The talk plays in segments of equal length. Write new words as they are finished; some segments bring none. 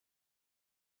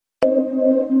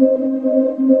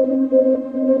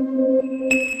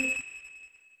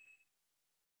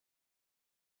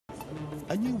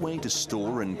A new way to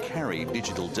store and carry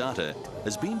digital data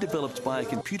has been developed by a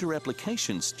computer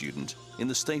applications student in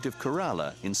the state of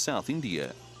Kerala in South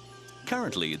India.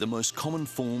 Currently, the most common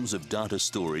forms of data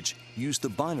storage use the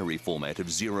binary format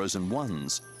of zeros and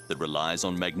ones that relies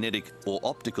on magnetic or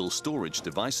optical storage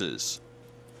devices.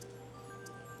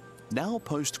 Now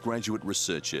postgraduate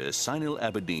researcher Sainil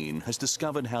Aberdeen has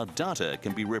discovered how data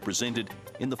can be represented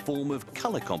in the form of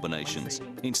colour combinations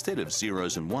instead of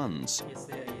zeros and ones.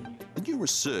 The new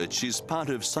research is part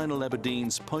of Sainil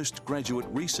Aberdeen's postgraduate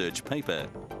research paper.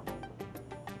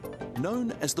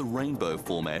 Known as the rainbow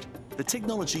format, the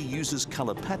technology uses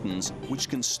colour patterns which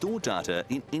can store data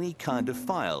in any kind of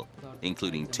file,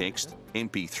 including text,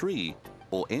 MP3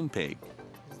 or MPEG.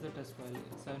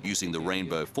 Using the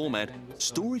rainbow format,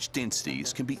 storage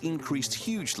densities can be increased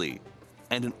hugely,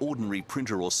 and an ordinary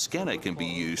printer or scanner can be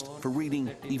used for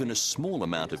reading even a small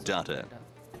amount of data.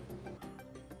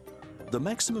 The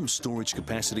maximum storage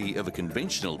capacity of a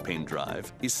conventional pen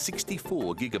drive is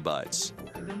 64 gigabytes.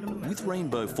 With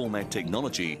rainbow format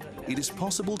technology, it is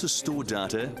possible to store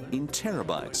data in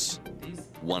terabytes.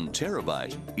 1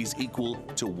 terabyte is equal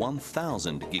to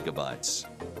 1,000 gigabytes.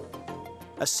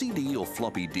 A CD or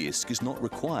floppy disk is not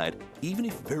required even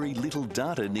if very little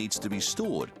data needs to be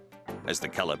stored, as the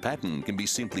colour pattern can be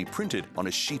simply printed on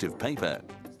a sheet of paper.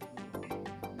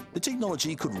 The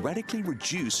technology could radically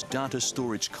reduce data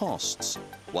storage costs,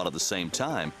 while at the same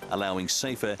time allowing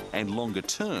safer and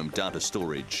longer-term data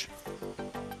storage.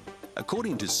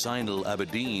 According to Sainil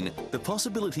Aberdeen, the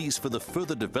possibilities for the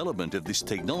further development of this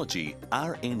technology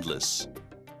are endless.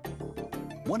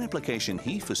 One application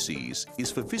he foresees is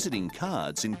for visiting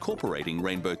cards incorporating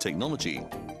rainbow technology.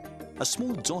 A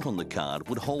small dot on the card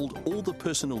would hold all the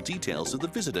personal details of the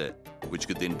visitor, which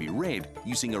could then be read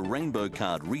using a rainbow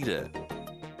card reader.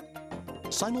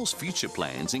 Sainil's future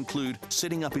plans include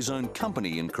setting up his own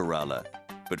company in Kerala,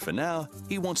 but for now,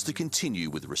 he wants to continue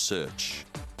with research.